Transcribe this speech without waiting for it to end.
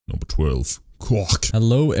12. Quark.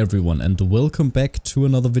 Hello everyone and welcome back to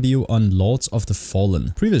another video on Lords of the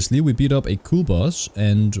Fallen. Previously we beat up a cool boss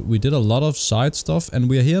and we did a lot of side stuff and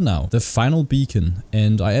we're here now. The final beacon.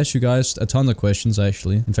 And I asked you guys a ton of questions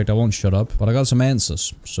actually. In fact I won't shut up, but I got some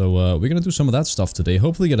answers. So we're gonna do some of that stuff today.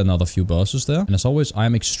 Hopefully get another few bosses there. And as always I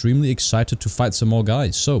am extremely excited to fight some more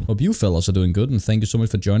guys. So hope you fellas are doing good and thank you so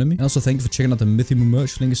much for joining me. And also thank you for checking out the MythyMoo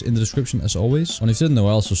merch. Link is in the description as always. And if you didn't know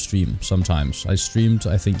I also stream sometimes. I streamed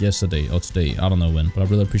I think yesterday or today. I don't know when, but I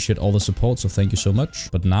really appreciate all the support, so thank you so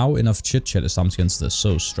much. But now enough chit chat, it's time to get into this.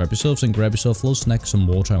 So strap yourselves and grab yourself a little snack, some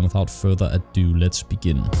water, and without further ado, let's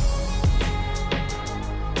begin.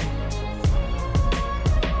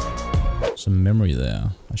 Some memory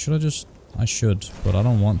there. I should, but I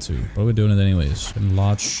don't want to. But we're doing it anyways. In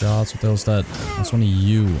large shots, what the hell's that? That's one of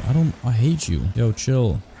you. I hate you. Yo,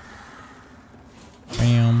 chill.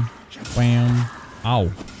 Bam. Bam.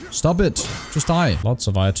 Ow. Stop it! Just die. Lots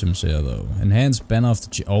of items here though. Enhanced banner of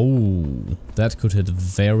the oh, that could hit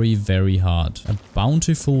very, very hard. A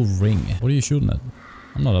bountiful ring. What are you shooting at?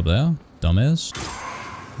 I'm not up there. Dumbass.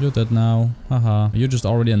 You're dead now. Haha. You're just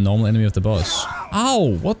already a normal enemy of the boss.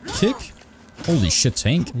 Ow! What kick? Holy shit,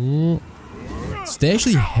 tank. So they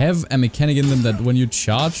actually have a mechanic in them that when you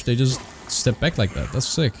charge, they just step back like that. That's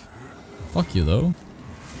sick. Fuck you though.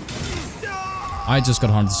 I just got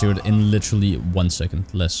 100 in literally 1 second.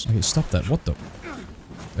 Less. Okay, stop that. What the?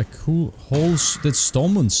 A cool whole did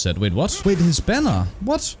Stormwind set. Wait, what? Wait, his banner.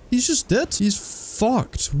 What? He's just dead? He's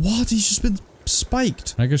fucked. What? He's just been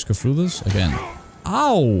spiked. Can I just go through this again?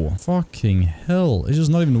 Ow! Fucking hell. It's just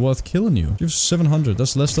not even worth killing you. You have 700.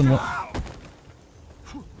 That's less than what?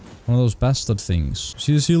 One of those bastard things.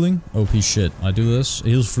 See this healing? OP shit. I do this. It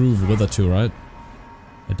heals through Wither too, right?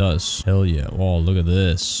 It does. Hell yeah. Wow, look at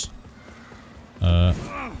this.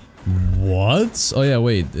 What? Oh yeah,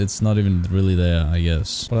 wait, it's not even really there, I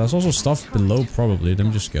guess. But there's also stuff below, probably. Let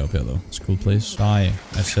me just go up here, though. It's a cool place. Die.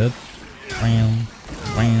 I said. Bam.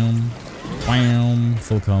 Bam. Bam.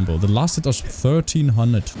 Full combo. The last hit was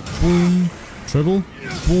 1300. Boom. Triple.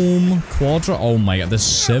 Boom. Quadra. Oh my god, there's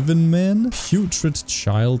 7 men. Putrid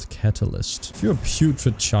Child Catalyst. If you're a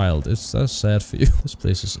putrid child, it's that sad for you. This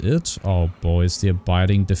place is it. Oh boy, it's the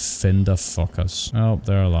Abiding Defender fuckers. Oh,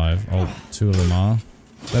 they're alive. Oh, 2 of them are.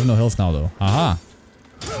 They have no health now though. Aha.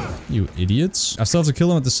 You idiots. I still have to kill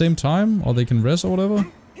them at the same time? Or they can rest or whatever?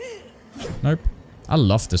 Nope. I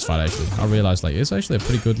love this fight actually. I realized like it's actually a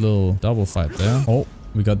pretty good little double fight there. Oh.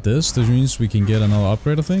 We got this. This means we can get another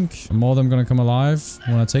upgrade, I think. Are more of them gonna come alive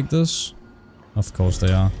when I take this? Of course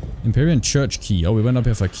they are. Empyrean Church Key. Oh, we went up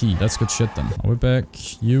here for a key. That's good shit then. Are we back?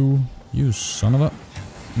 You son of a...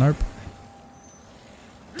 Nope.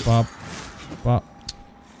 Bop. Bop.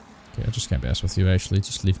 Okay, I just can't be asked with you, actually.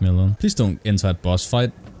 Just leave me alone. Please don't enter that boss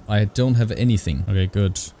fight. I don't have anything. Okay,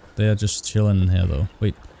 good. They are just chilling in here, though.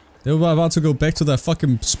 Wait. They were about to go back to their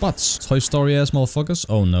fucking spots. Toy Story ass motherfuckers.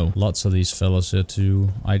 Oh no. Lots of these fellas here too.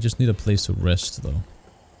 I just need a place to rest though.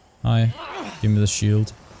 Hi. Give me the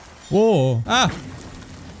shield. Whoa. Ah!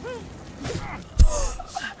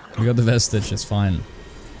 We got the vestige. It's fine.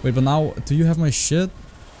 Wait, but now, do you have my shit?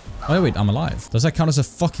 Oh wait, I'm alive. Does that count as a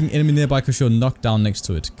fucking enemy nearby because you're knocked down next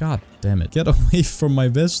to it? God damn it. Get away from my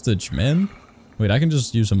vestige, man. Wait, I can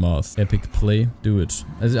just use a moth. Epic play. Do it.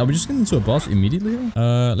 Are we just getting into a boss immediately?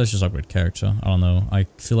 Let's just upgrade character. I don't know. I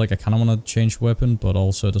feel like I kind of want to change weapon, but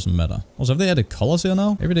also it doesn't matter. Also, have they added colors here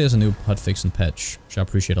now? Every day is a new hotfix and patch, which I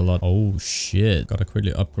appreciate a lot. Oh, shit. Gotta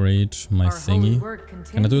quickly upgrade my thingy.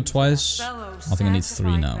 Can I do it twice? I think I need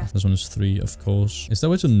 3 now. This one is 3, of course. Is there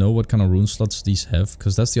a way to know what kind of rune slots these have?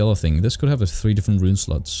 Because that's the other thing. This could have 3 different rune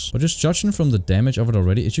slots. But just judging from the damage of it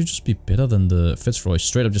already, it should just be better than the Fitzroy.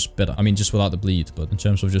 Straight up just better. I mean, just without the bleed. But in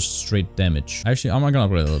terms of just straight damage. Actually, I'm not gonna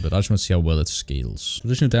upgrade a little bit. I just want to see how well it scales.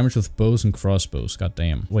 Additional damage with bows and crossbows. God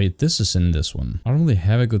damn. Wait, this is in this one. I don't really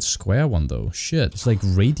have a good square one though. Shit. It's like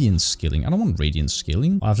radiant scaling. I don't want radiant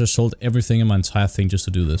scaling. I've just sold everything in my entire thing just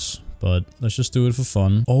to do this. But let's just do it for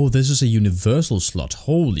fun. Oh, this is a universal slot.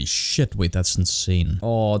 Holy shit. Wait, that's insane.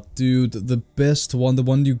 Oh, dude. The best one, the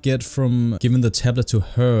one you get from giving the tablet to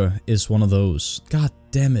her is one of those. God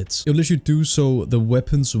damn it. You'll literally do so the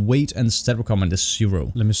weapon's weight and stat requirement is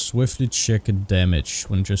 0. Let me swiftly check damage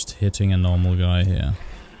when just hitting a normal guy here.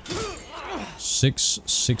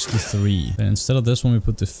 663. And instead of this one, we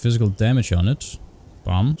put the physical damage on it.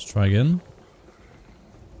 Bam. Let's try again.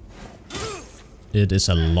 It is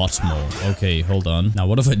a lot more. Okay, hold on. Now,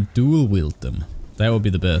 what if I dual wield them? That would be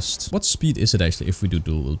the best. What speed is it actually if we do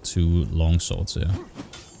dual wield 2 long swords here?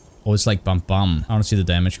 Oh, it's like bam bam. I want to see the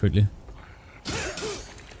damage quickly.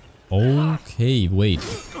 Okay, wait.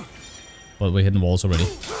 But we're hitting walls already.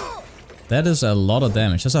 That is a lot of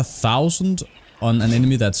damage. That's 1,000 on an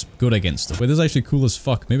enemy that's good against it. Wait, this is actually cool as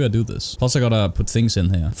fuck. Maybe I do this. Plus I gotta put things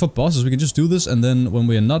in here. For bosses, we can just do this, and then when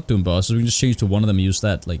we are not doing bosses, we can just change to one of them and use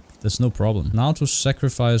that. Like, there's no problem. Now to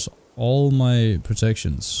sacrifice all my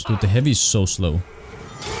protections. Dude, the heavy is so slow.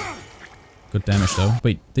 Good damage though.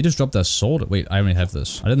 Wait, they just dropped their sword. Wait, I already have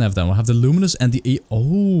this. I didn't have that one. I have the luminous and the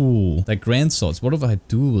oh, that grand swords. What if I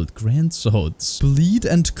do with grand swords? Bleed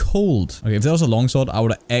and cold. Okay, if there was a long sword, I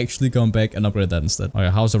would have actually gone back and upgraded that instead. Okay,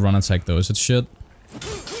 how's the run attack though? Is it shit?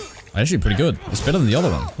 Actually pretty good. It's better than the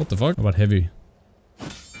other one. What the fuck? How about heavy?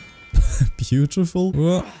 Beautiful.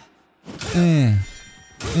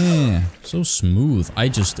 So smooth. I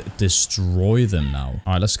just destroy them now.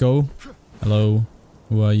 Alright, let's go. Hello.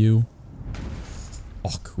 Who are you?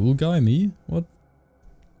 Oh, cool guy, me? What?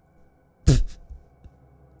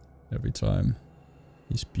 Every time.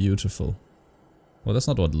 He's beautiful. Well, that's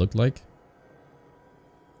not what it looked like.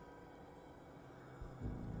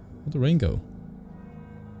 Where'd the rain go?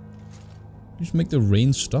 You just make the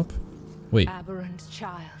rain stop? Wait. Aberrant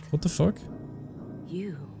child. What the fuck?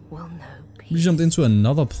 You will know peace. We jumped into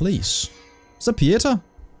another place. Is that Pieta?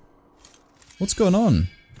 What's going on?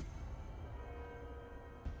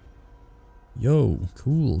 Yo,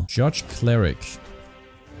 cool. Judge Cleric.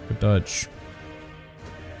 Good dodge.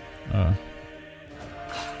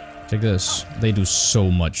 Take this. They do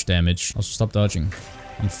so much damage. Also, stop dodging.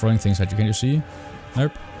 I'm throwing things at you. Can you see?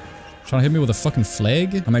 Nope. Trying to hit me with a fucking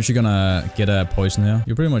flag? I'm actually gonna get a poison here.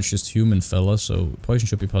 You're pretty much just human, fella, so poison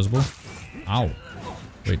should be possible. Ow.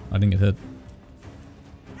 Wait, I didn't get hit.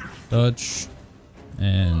 Dodge.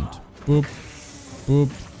 And boop.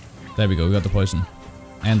 Boop. There we go, we got the poison.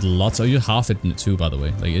 And lots. Oh, you half hit it too, by the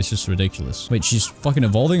way. Like, it's just ridiculous. Wait, she's fucking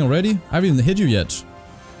evolving already? I haven't even hit you yet.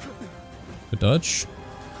 Good dodge.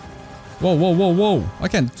 Whoa, whoa, whoa, whoa. I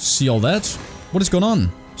can't see all that. What is going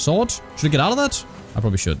on? Sword? Should I get out of that? I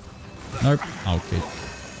probably should. Nope. Okay.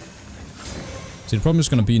 See, the problem is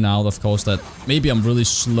gonna be now, of course, that maybe I'm really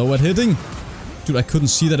slow at hitting. Dude, I couldn't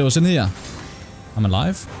see that it was in here. I'm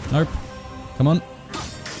alive? Nope. Come on.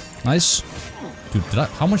 Nice. Dude,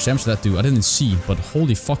 how much damage did that do? I didn't see, but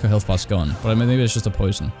holy fuck, her health bar's gone. But I mean, maybe it's just a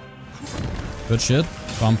poison. Good shit.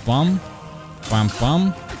 Bum bum. Bum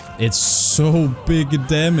bum. It's so big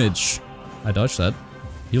damage. I dodged that.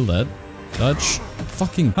 Heal that. Dodge.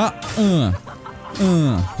 Fucking.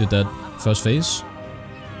 Did that. First phase.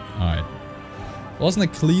 Alright. Wasn't a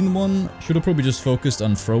clean one. Should have probably just focused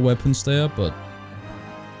on throw weapons there, but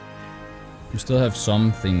we still have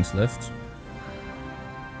some things left.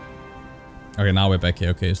 Okay, now we're back here.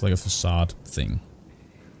 Okay, it's like a facade thing.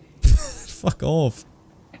 Fuck off.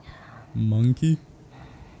 Monkey.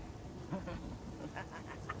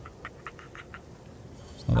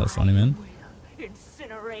 It's not that funny, man.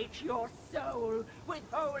 Incinerate your soul with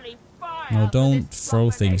holy fire. No, don't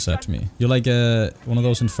throw things at me. You're like one of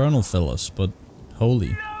those infernal fellas, but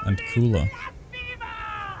holy and cooler.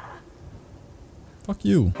 Fuck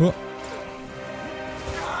you. Oh.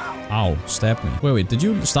 Ow, stab me. Wait, did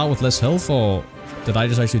you start with less health, or did I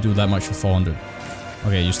just actually do that much for 400?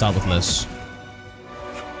 Okay, you start with less.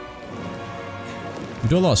 You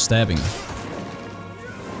do a lot of stabbing.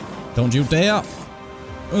 Don't you dare!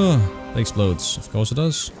 Ugh, it explodes. Of course it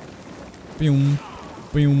does. Boom,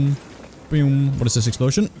 boom, boom. What is this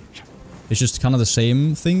explosion? It's just kind of the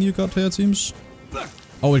same thing you got here, it seems.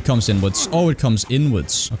 Oh, it comes inwards. Oh, it comes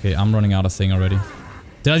inwards. Okay, I'm running out of thing already.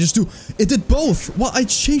 Did I just do... It did both! What? I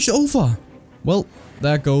changed over! Well,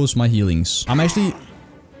 there goes my healings. I'm actually...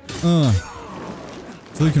 I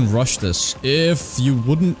feel you can rush this. If you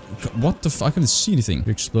wouldn't... What the fuck? I couldn't see anything.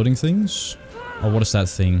 You're exploding things? Oh, what is that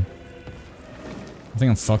thing? I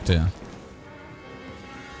think I'm fucked here.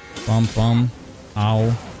 Bum bum.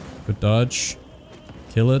 Ow. Good dodge.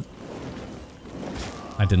 Kill it.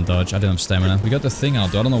 I didn't dodge. I didn't have stamina. We got the thing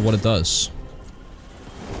out though. I don't know what it does.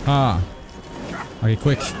 Ah. Okay,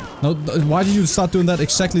 quick. No, why did you start doing that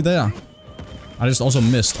exactly there? I just also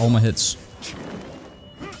missed all my hits.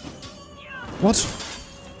 What?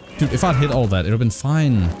 Dude, if I'd hit all that, it would have been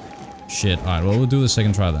fine. Shit. Alright, well, we'll do the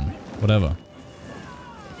second try then. Whatever.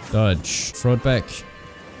 Dodge. Throw it back.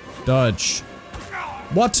 Dodge.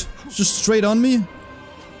 What? Just straight on me?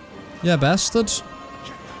 Yeah, bastard.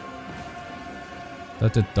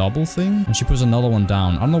 That did double thing? And she puts another one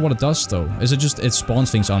down. I don't know what it does though. Is it just, it spawns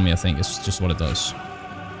things on me, I think. It's just what it does.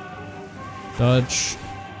 Dodge.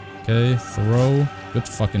 Okay, throw. Good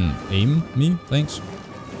fucking aim, me. Thanks.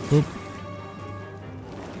 Boop.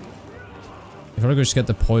 If I could just get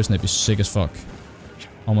the poison, it'd be sick as fuck.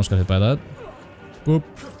 Almost got hit by that. Boop.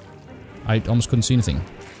 I almost couldn't see anything.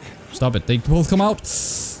 Stop it. They both come out.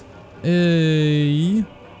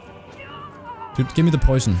 Dude, give me the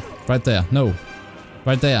poison. Right there. No.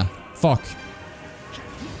 Right there. Fuck.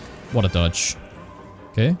 What a dodge.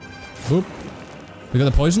 Okay. Boop. We got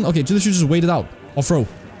the poison? Okay, you just wait it out. Or throw.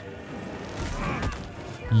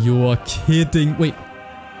 You're kidding. Wait.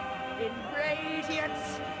 In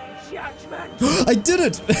radiance, judgment. I did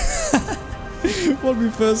it! When we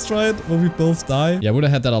first tried, when we both died. Yeah, I would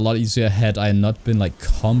have had that a lot easier had I not been like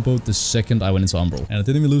comboed the second I went into Umbral. And I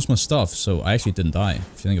didn't even lose my stuff, so I actually didn't die,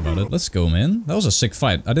 if you think about it. Let's go, man. That was a sick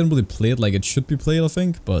fight. I didn't really play it like it should be played, I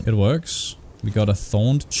think, but it works. We got a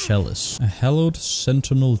Thorned Chalice. A Hallowed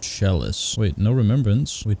Sentinel Chalice. Wait, no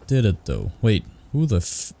remembrance. We did it, though. Wait, who the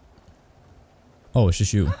f... Oh, it's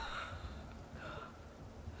just you.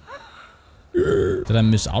 Did I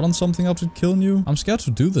miss out on something after killing you? I'm scared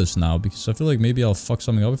to do this now, because I feel like maybe I'll fuck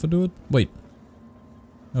something up if I do it. Wait.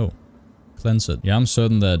 Oh. Cleanse it. Yeah, I'm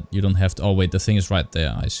certain that you don't have to... Oh, wait, the thing is right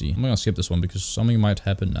there. I see. I'm gonna skip this one, because something might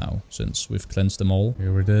happen now, since we've cleansed them all.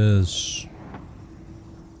 Here it is.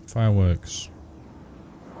 Fireworks.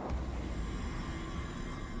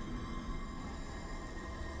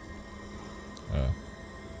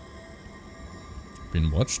 Been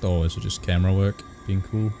watched, or is it just camera work being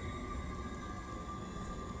cool?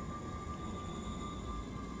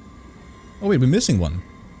 Oh wait, we're missing one.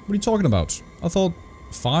 What are you talking about? I thought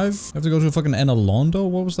 5? I have to go to fucking Anna Londo?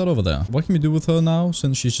 What was that over there? What can we do with her now,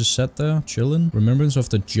 since she's just sat there, chilling? Remembrance of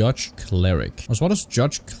the Judge Cleric. Also, why does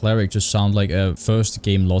Judge Cleric just sound like a first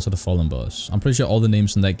game Lords of the Fallen boss? I'm pretty sure all the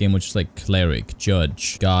names in that game were just like Cleric,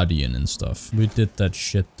 Judge, Guardian and stuff. We did that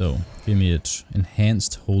shit though. Give me it.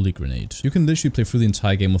 Enhanced Holy Grenade. You can literally play through the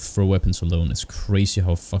entire game with throw weapons alone. It's crazy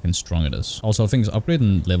how fucking strong it is. Also, I think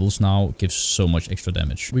upgrading levels now gives so much extra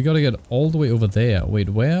damage. We gotta get all the way over there. Wait,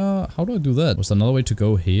 where? How do I do that? Was there another way to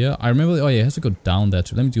go here? I remember... Oh yeah, it has to go down there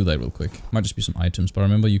too. Let me do that real quick. Might just be some items, but I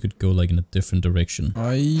remember you could go like in a different direction.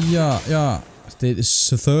 Yeah.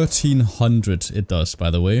 It's 1300 it does, by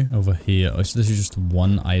the way. Over here. Oh, so this is just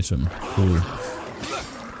one item. Cool.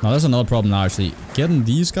 Now that's another problem now, actually. Getting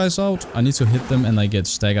these guys out, I need to hit them and I get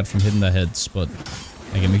staggered from hitting their heads, but...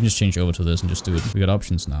 Again, we can just change over to this and just do it. We got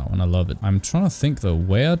options now, and I love it. I'm trying to think, though.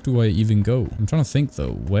 Where do I even go?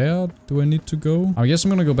 Where do I need to go? I guess I'm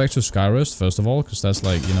gonna go back to Skyrest, first of all, because that's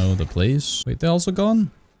like, you know, the place. Wait, they're also gone?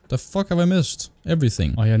 The fuck have I missed?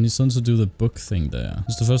 Everything. Oh yeah, I need someone to do the book thing there.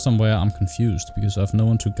 It's the first time where I'm confused, because I have no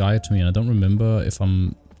one to guide me, and I don't remember if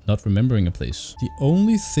I'm not remembering a place. The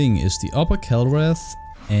only thing is the Upper Calrath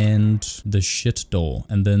and the shit door,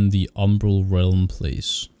 and then the Umbral Realm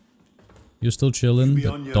place. You're still chilling.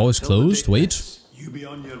 The door is closed. Wait.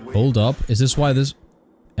 Hold up. Is this why this...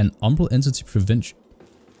 An Umbral Entity Prevention...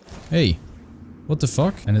 Hey. What the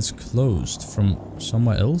fuck? And it's closed from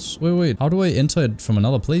somewhere else? Wait. How do I enter it from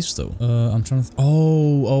another place, though? I'm trying to...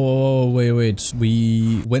 wait.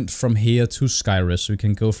 We went from here to Skyrest, so we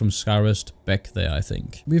can go from Skyrest back there, I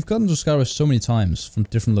think. We've gotten to Skyrest so many times from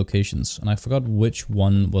different locations, and I forgot which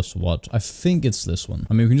one was what. I think it's this one.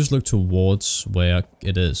 I mean, we can just look towards where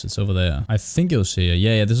it is. It's over there. I think it was here.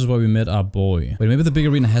 Yeah, this is where we met our boy. Wait, maybe the big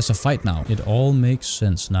arena has a fight now. It all makes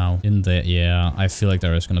sense now. In there, yeah, I feel like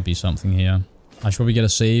there is gonna be something here. I should probably get a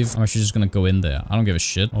save. I'm actually just gonna go in there. I don't give a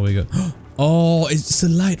shit. Oh, we go. Oh, it's the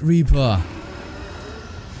Light Reaper.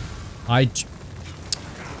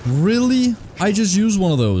 Really? I just used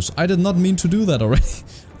one of those. I did not mean to do that already.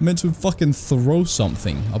 I meant to fucking throw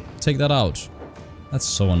something. I'll take that out. That's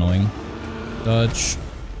so annoying. Dodge.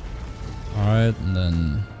 Alright, and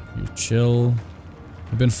then you chill.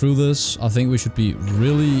 We've been through this. I think we should be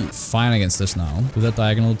really fine against this now. Do that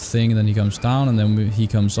diagonal thing, and then he comes down, and then he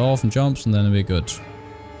comes off and jumps, and then we're good.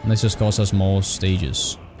 And this just costs us more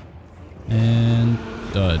stages. And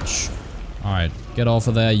dodge. Alright, get off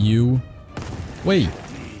of there, you. Wait.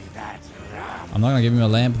 I'm not gonna give him a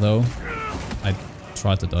lamp, though. I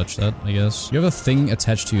tried to dodge that, I guess. You have a thing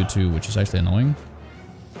attached to you, too, which is actually annoying.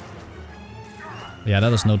 Yeah, that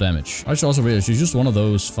does no damage. I should also realize you're just one of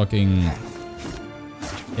those fucking...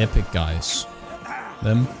 epic guys.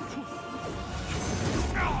 Them.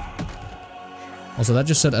 Also, that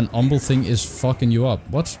just said an Umbral thing is fucking you up.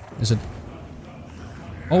 What? Is it?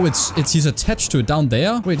 Oh, he's attached to it down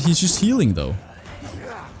there? Wait, he's just healing though.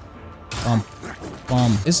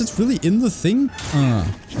 Is it really in the thing? I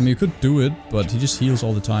mean, you could do it, but he just heals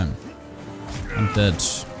all the time. I'm dead.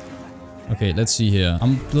 Okay, let's see here.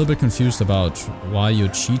 I'm a little bit confused about why you're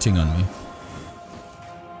cheating on me.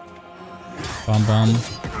 Bam.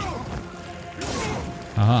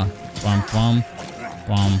 Aha.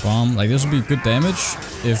 Bam. Like, this would be good damage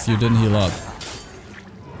if you didn't heal up.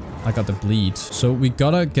 I got the bleed. So we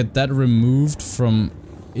gotta get that removed from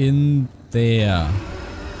in there.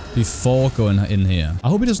 before going in here. I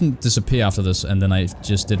hope he doesn't disappear after this and then I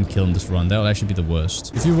just didn't kill him this run. That would actually be the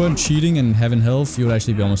worst. If you weren't cheating and having health, you would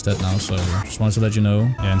actually be almost dead now, so just wanted to let you know.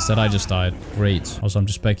 Yeah, instead I just died. Great. Also, I'm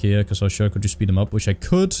just back here because I was sure I could just speed him up, which I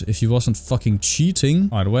could if he wasn't fucking cheating.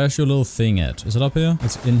 Alright, where's your little thing at? Is it up here?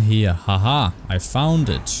 It's in here. Haha, I found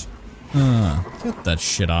it. Get that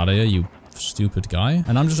shit out of here, you stupid guy.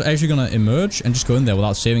 And I'm just actually gonna emerge and just go in there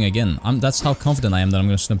without saving again. That's how confident I am that I'm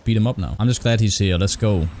gonna beat him up now. I'm just glad he's here. Let's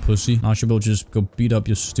go, pussy. Now I should be able to just go beat up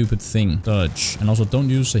your stupid thing. Dodge. And also don't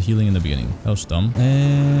use the healing in the beginning. That was dumb.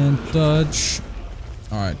 And dodge.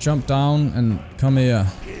 Alright, jump down and come here.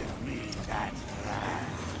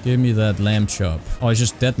 Give me that lamb chop. Oh, he's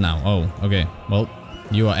just dead now. Oh, okay. Well,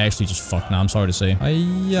 you are actually just fucked now. I'm sorry to say.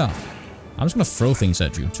 Hiya. I'm just gonna throw things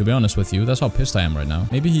at you, to be honest with you. That's how pissed I am right now.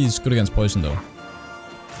 Maybe he's good against poison, though.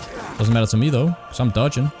 Doesn't matter to me, though, because I'm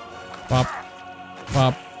dodging. Bop.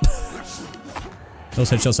 Bop. Those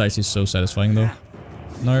headshots are actually so satisfying, though.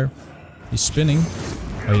 No. He's spinning.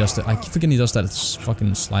 Oh, he does that. I keep forgetting he does that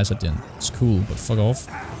fucking slice at the end. It's cool, but fuck off.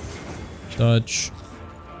 Dodge.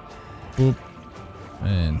 Boop.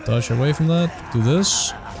 And dodge away from that. Do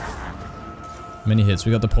this. Many hits.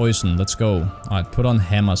 We got the poison. Let's go. Alright, put on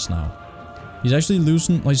hammers now. He's actually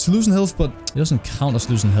losing... Well, he's losing health, but it doesn't count as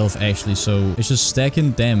losing health, actually. So it's just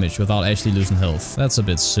stacking damage without actually losing health. That's a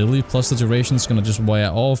bit silly. Plus the duration's gonna just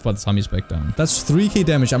wear off by the time he's back down. That's 3k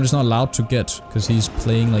damage I'm just not allowed to get. Because he's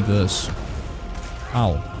playing like this.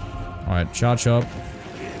 Ow. Alright, charge up.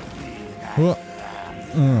 I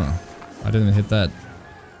didn't even hit that.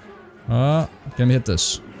 Can we hit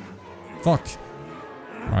this? Fuck.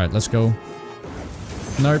 Alright, let's go.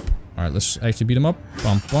 Nope. Alright, let's actually beat him up.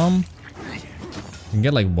 Bum bum. You can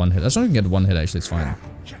get like one hit. As long as you can get one hit, actually, it's fine.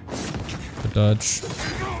 Good dodge.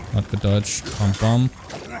 Not good dodge. Bum bum.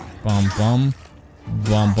 Bum bum.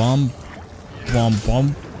 Bum bum. Bum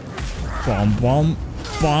bum. Bum bum.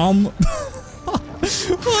 Bum.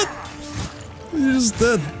 What? You're just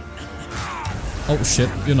dead. Oh shit,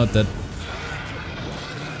 you're not dead.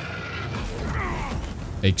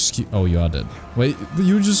 Excuse- oh, you are dead. Wait,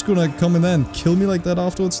 you just gonna come in there and kill me like that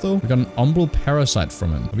afterwards, though? We got an umbral parasite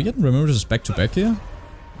from him. Are we getting remembrances back to back here?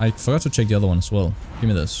 I forgot to check the other one as well. Give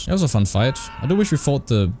me this. That was a fun fight. I do wish we fought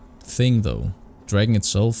the thing, though. Dragon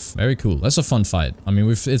itself. Very cool. That's a fun fight. I mean,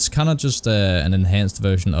 it's kind of just an enhanced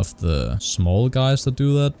version of the small guys that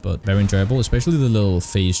do that, but very enjoyable, especially the little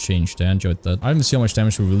phase change there. I enjoyed that. I didn't see how much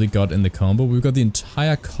damage we really got in the combo. We got the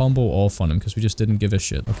entire combo off on him because we just didn't give a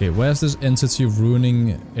shit. Okay, where's this entity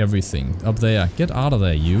ruining everything? Up there. Get out of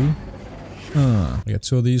there, you. We got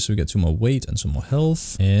 2 of these, so we get 2 more weight and some more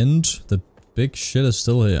health. And the big shit is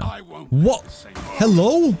still here. What?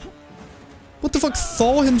 Hello? What the fuck?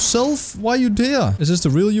 Thor himself? Why are you there? Is this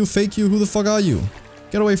the real you, fake you? Who the fuck are you?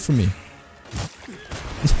 Get away from me.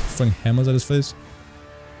 Throwing hammers at his face.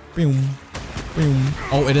 Boom. Boom.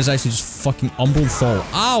 Oh, it is actually just fucking umbral Thor.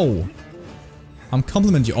 Ow! I'm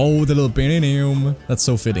complimenting you. Oh, the little bam. That's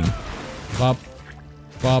so fitting. Bop.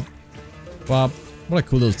 Bop. Bop. What a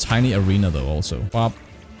cool little tiny arena though also. Bop.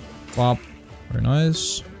 Bop. Very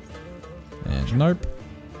nice. And nope.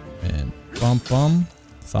 And bump bum.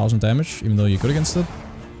 1000 damage, even though you're good against it.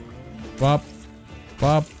 Bop.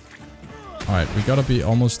 Bop. Alright, we gotta be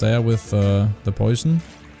almost there with the poison.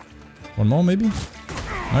 One more, maybe?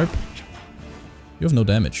 Nope. You have no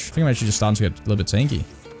damage. I think I'm actually just starting to get a little bit tanky.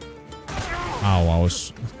 Ow, I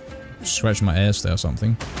was scratching my ass there or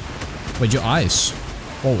something. Wait, your eyes.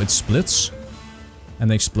 Oh, it splits. And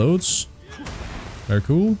it explodes. Very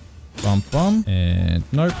cool. Bump bum. And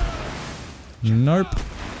nope. Nope.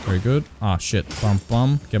 Very good. Ah, shit. Bum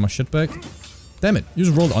bum. Get my shit back. Damn it. You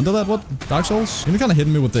just rolled under that? What? Dark Souls? You're kind of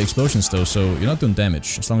hitting me with the explosions though, so you're not doing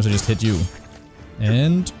damage. As long as I just hit you.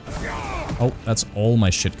 And... oh, that's all my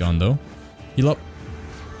shit gone though. Heal up.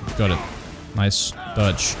 Got it. Nice.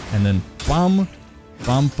 Dodge. And then... bum.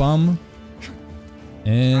 Bum bum.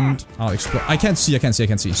 And... I'll explode. I can't see.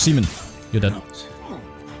 Seaman. You're dead.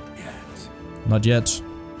 Not yet.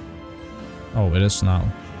 Oh, it is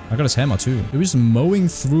now. I got his hammer too. We're just mowing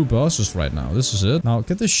through bosses right now. This is it. Now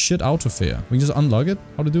get this shit out of here. We can just unlock it.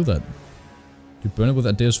 How to do that? You burn it with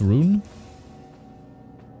Adeus rune?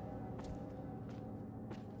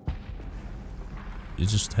 It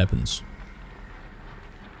just happens.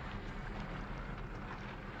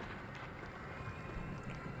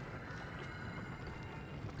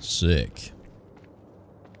 Sick.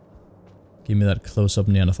 Give me that close-up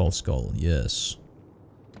Neanderthal skull. Yes.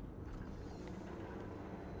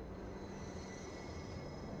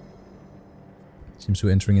 Seems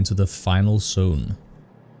we're entering into the final zone.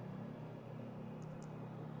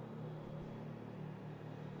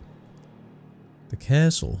 The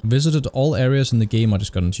castle. Visited all areas in the game. I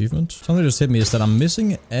just got an achievement. Something just hit me is that I'm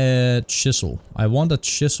missing a chisel. I want a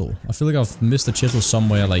chisel. I feel like I've missed a chisel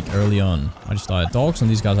somewhere like early on. I just died. Dogs and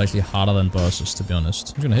these guys are actually harder than bosses, to be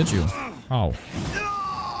honest. I'm gonna hit you. Ow.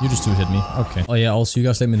 You just two hit me. Okay. Oh yeah, also you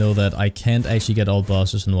guys let me know that I can't actually get all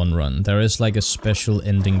bosses in one run. There is like a special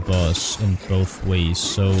ending boss in both ways.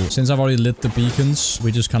 So since I've already lit the beacons, we're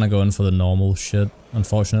just kind of going for the normal shit,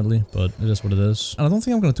 unfortunately. But it is what it is. And I don't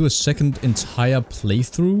think I'm going to do a second entire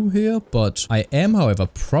playthrough here. But I am, however,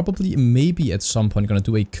 probably maybe at some point going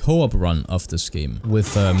to do a co-op run of this game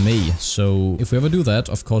with May. So if we ever do that,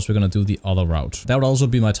 of course, we're going to do the other route. That would also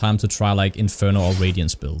be my time to try like Inferno or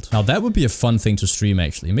Radiance build. Now that would be a fun thing to stream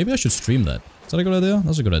actually. Maybe I should stream that. Is that a good idea?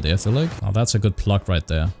 That's a good idea, I feel like. Now that's a good plug right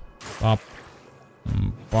there. Bop.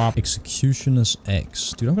 Bop. Executioner's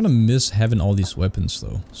Axe. Dude, I'm gonna miss having all these weapons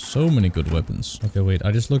though. So many good weapons. Okay, wait.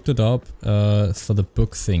 I just looked it up for the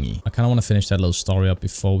book thingy. I kind of want to finish that little story up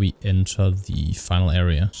before we enter the final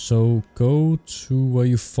area. So go to where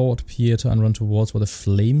you fought Pieter and run towards where the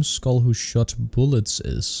flame skull who shot bullets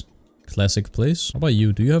is. Classic place. How about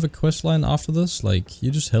you? Do you have a quest line after this? Like,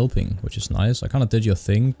 you're just helping, which is nice. I kind of did your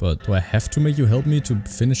thing, but do I have to make you help me to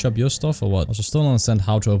finish up your stuff or what? I also still don't understand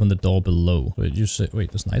how to open the door below. Wait, you say...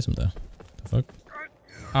 Wait, there's an item there. The fuck?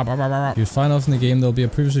 You'd find out in the game there'll be a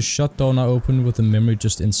previously shut door now open with the memory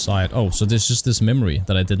just inside. Oh, so there's just this memory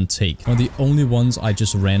that I didn't take. One of the only ones I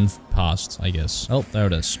just ran past, I guess. Oh, there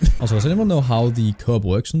it is. Also, does anyone know how the co-op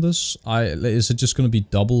works in this? Is it just gonna be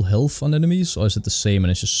double health on enemies, or is it the same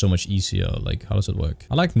and it's just so much easier? Like, how does it work?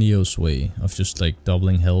 I like Neo's way of just like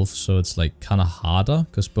doubling health, so it's like kind of harder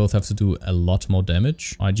because both have to do a lot more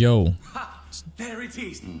damage. Alright, yo. Ha! There it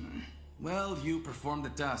is. Well, you performed the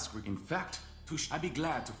task. In fact, I'd be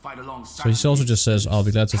glad to fight alongside. So he also just says, I'll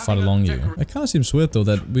be glad to fight along you. It kind of seems weird though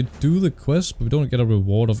that we do the quest, but we don't get a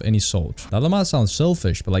reward of any sort. Now that might sound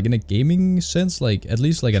selfish, but like in a gaming sense, like at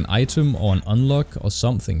least like an item or an unlock or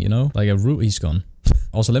something, you know? Like a root, he's gone.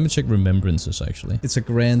 Also, let me check remembrances, actually. It's a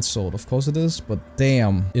grand sword, of course it is, but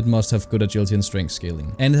damn, it must have good agility and strength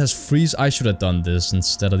scaling. And it has freeze. I should have done this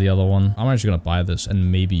instead of the other one. I'm actually gonna buy this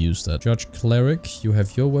and maybe use that. Judge Cleric, you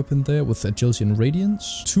have your weapon there with agility and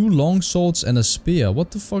radiance. 2 long swords and a spear.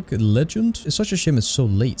 What the fuck? Legend? It's such a shame it's so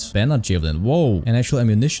late. Banner javelin. Whoa. An actual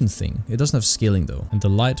ammunition thing. It doesn't have scaling though. And the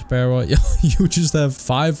light bearer. You just have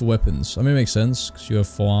 5 weapons. I mean, it makes sense because you have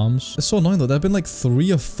 4 arms. It's so annoying though. There have been like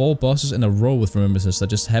 3 or 4 bosses in a row with remembrances that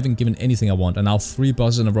just haven't given anything I want, and now 3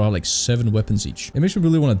 bosses in a row have like 7 weapons each. It makes me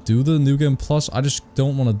really want to do the New Game Plus. I just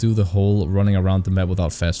don't want to do the whole running around the map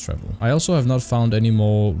without fast travel. I also have not found any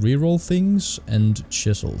more reroll things and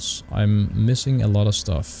chisels. I'm missing a lot of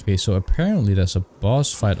stuff. Okay, so apparently there's a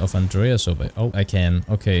boss fight of Andreas over. Oh, I can.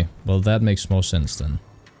 Okay, well that makes more sense then.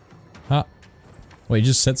 Ha! Wait, he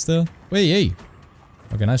just sits there? Wait, hey!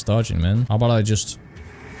 Okay, nice dodging, man. How about I just...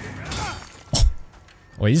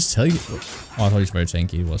 Oh, he just tell you... Oh, I thought he was very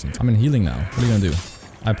tanky. He wasn't. I'm in healing now. What are you gonna do?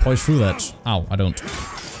 I poise through that. Ow, I don't.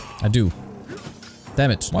 I do.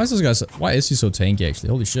 Damn it. Why is this guy so... Why is he so tanky, actually?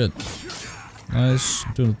 Holy shit. Nice.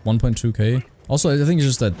 I'm doing 1.2k. Also, I think it's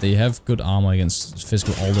just that they have good armor against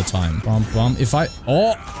physical all the time. Bum, bum. If I...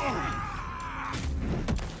 Oh!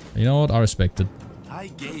 You know what? I respect it. I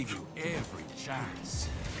gave you every chance.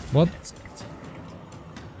 What?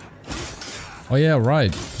 Oh yeah, right.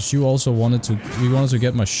 Because you also wanted to... We wanted to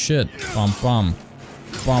get my shit. Bum, bum.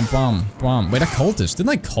 Bum, bum, bum. Wait, I called this. Didn't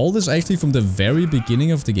I call this actually from the very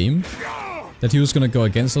beginning of the game? That he was gonna go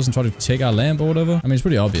against us and try to take our lamp or whatever? I mean, it's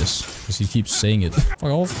pretty obvious. Because he keeps saying it. Fuck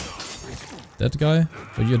off. Dead guy.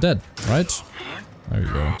 But you're dead, right? There we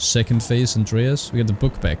go. Second phase, Andreas. We get the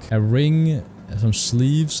book back. A ring, some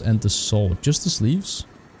sleeves, and the sword. Just the sleeves?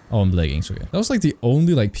 Oh, I'm leggings, okay. That was like the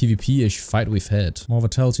only like PvP-ish fight we've had. More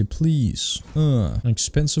vitality, please. An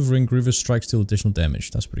expensive ring, grievous strikes deal additional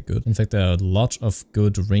damage. That's pretty good. In fact, there are a lot of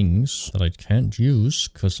good rings that I can't use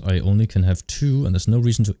because I only can have 2 and there's no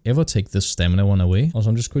reason to ever take this stamina one away. Also,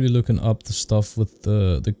 I'm just quickly looking up the stuff with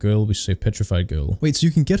the girl we say, petrified girl. Wait, so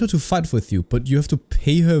you can get her to fight with you, but you have to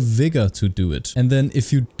pay her vigor to do it. And then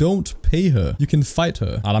if you don't pay her, you can fight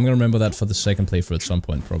her. And I'm gonna remember that for the second playthrough at some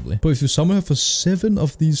point, probably. But if you summon her for 7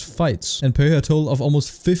 of these fights and pay her a total of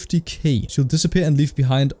almost 50k, she'll disappear and leave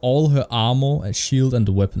behind all her armor, a shield, and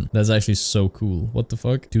a weapon. That's actually so cool. What the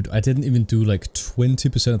fuck? Dude, I didn't even do like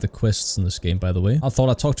 20% of the quests in this game, by the way. I thought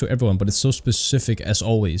I talked to everyone, but it's so specific as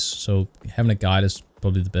always. So having a guide is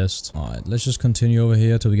probably the best. Alright, let's just continue over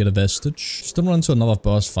here till we get a vestige. Just don't run into another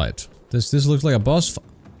boss fight. This looks like a boss fight.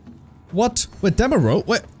 What? Wait, Damaro?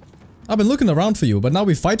 Wait. I've been looking around for you, but now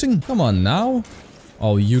we're fighting? Come on now.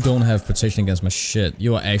 Oh, you don't have protection against my shit.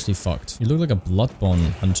 You are actually fucked. You look like a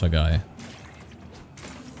Bloodborne hunter guy.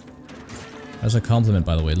 That's a compliment,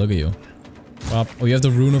 by the way. Look at you. Oh, you have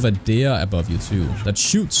the Rune of Adea above you too. That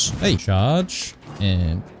shoots. Hey, charge.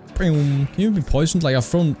 And boom. Can you be poisoned? Like, I've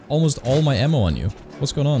thrown almost all my ammo on you.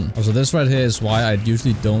 What's going on? Also, this right here is why I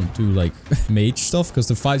usually don't do, like, mage stuff. Because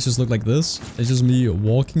the fights just look like this. It's just me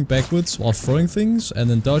walking backwards while throwing things. And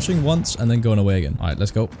then dodging once and then going away again. Alright,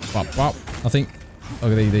 let's go. Bop, bop. I think...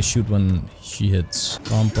 Okay, they shoot when she hits.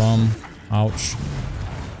 Bomb, bomb. Ouch.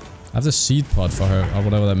 I have the seed pod for her, or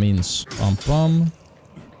whatever that means. Bomb, bomb.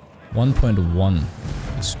 1.1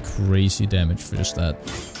 is crazy damage for just that.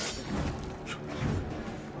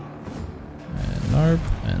 And narp,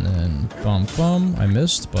 and then bomb bomb. I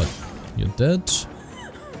missed, but you're dead.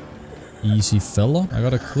 Easy fella. I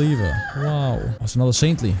got a cleaver. Wow. That's another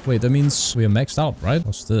saintly. Wait, that means we are maxed out, right?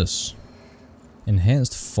 What's this?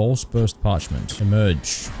 Enhanced Force Burst Parchment.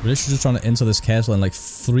 Emerge. We're literally just trying to enter this castle and like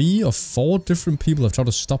 3 or 4 different people have tried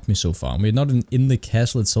to stop me so far. We're not in the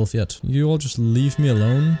castle itself yet. You all just leave me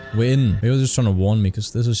alone. We're in. Maybe they're just trying to warn me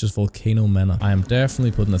because this is just Volcano Manor. I am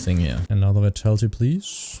definitely putting a thing here. Another vitality,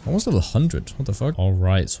 please. Almost level 100. What the fuck?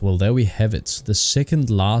 Alright, well there we have it. The second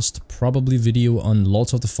last probably video on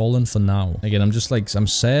Lords of the Fallen for now. Again, I'm just like, I'm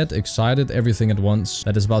sad, excited, everything at once.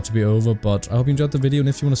 That is about to be over, but I hope you enjoyed the video, and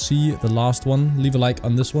if you want to see the last one, leave a like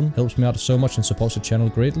on this one. Helps me out so much and supports the channel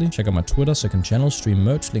greatly. Check out my Twitter, second channel, stream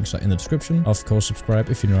merch. Links are in the description. Of course, subscribe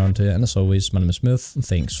if you're new around here. And as always, my name is Myth, and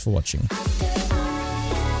thanks for watching.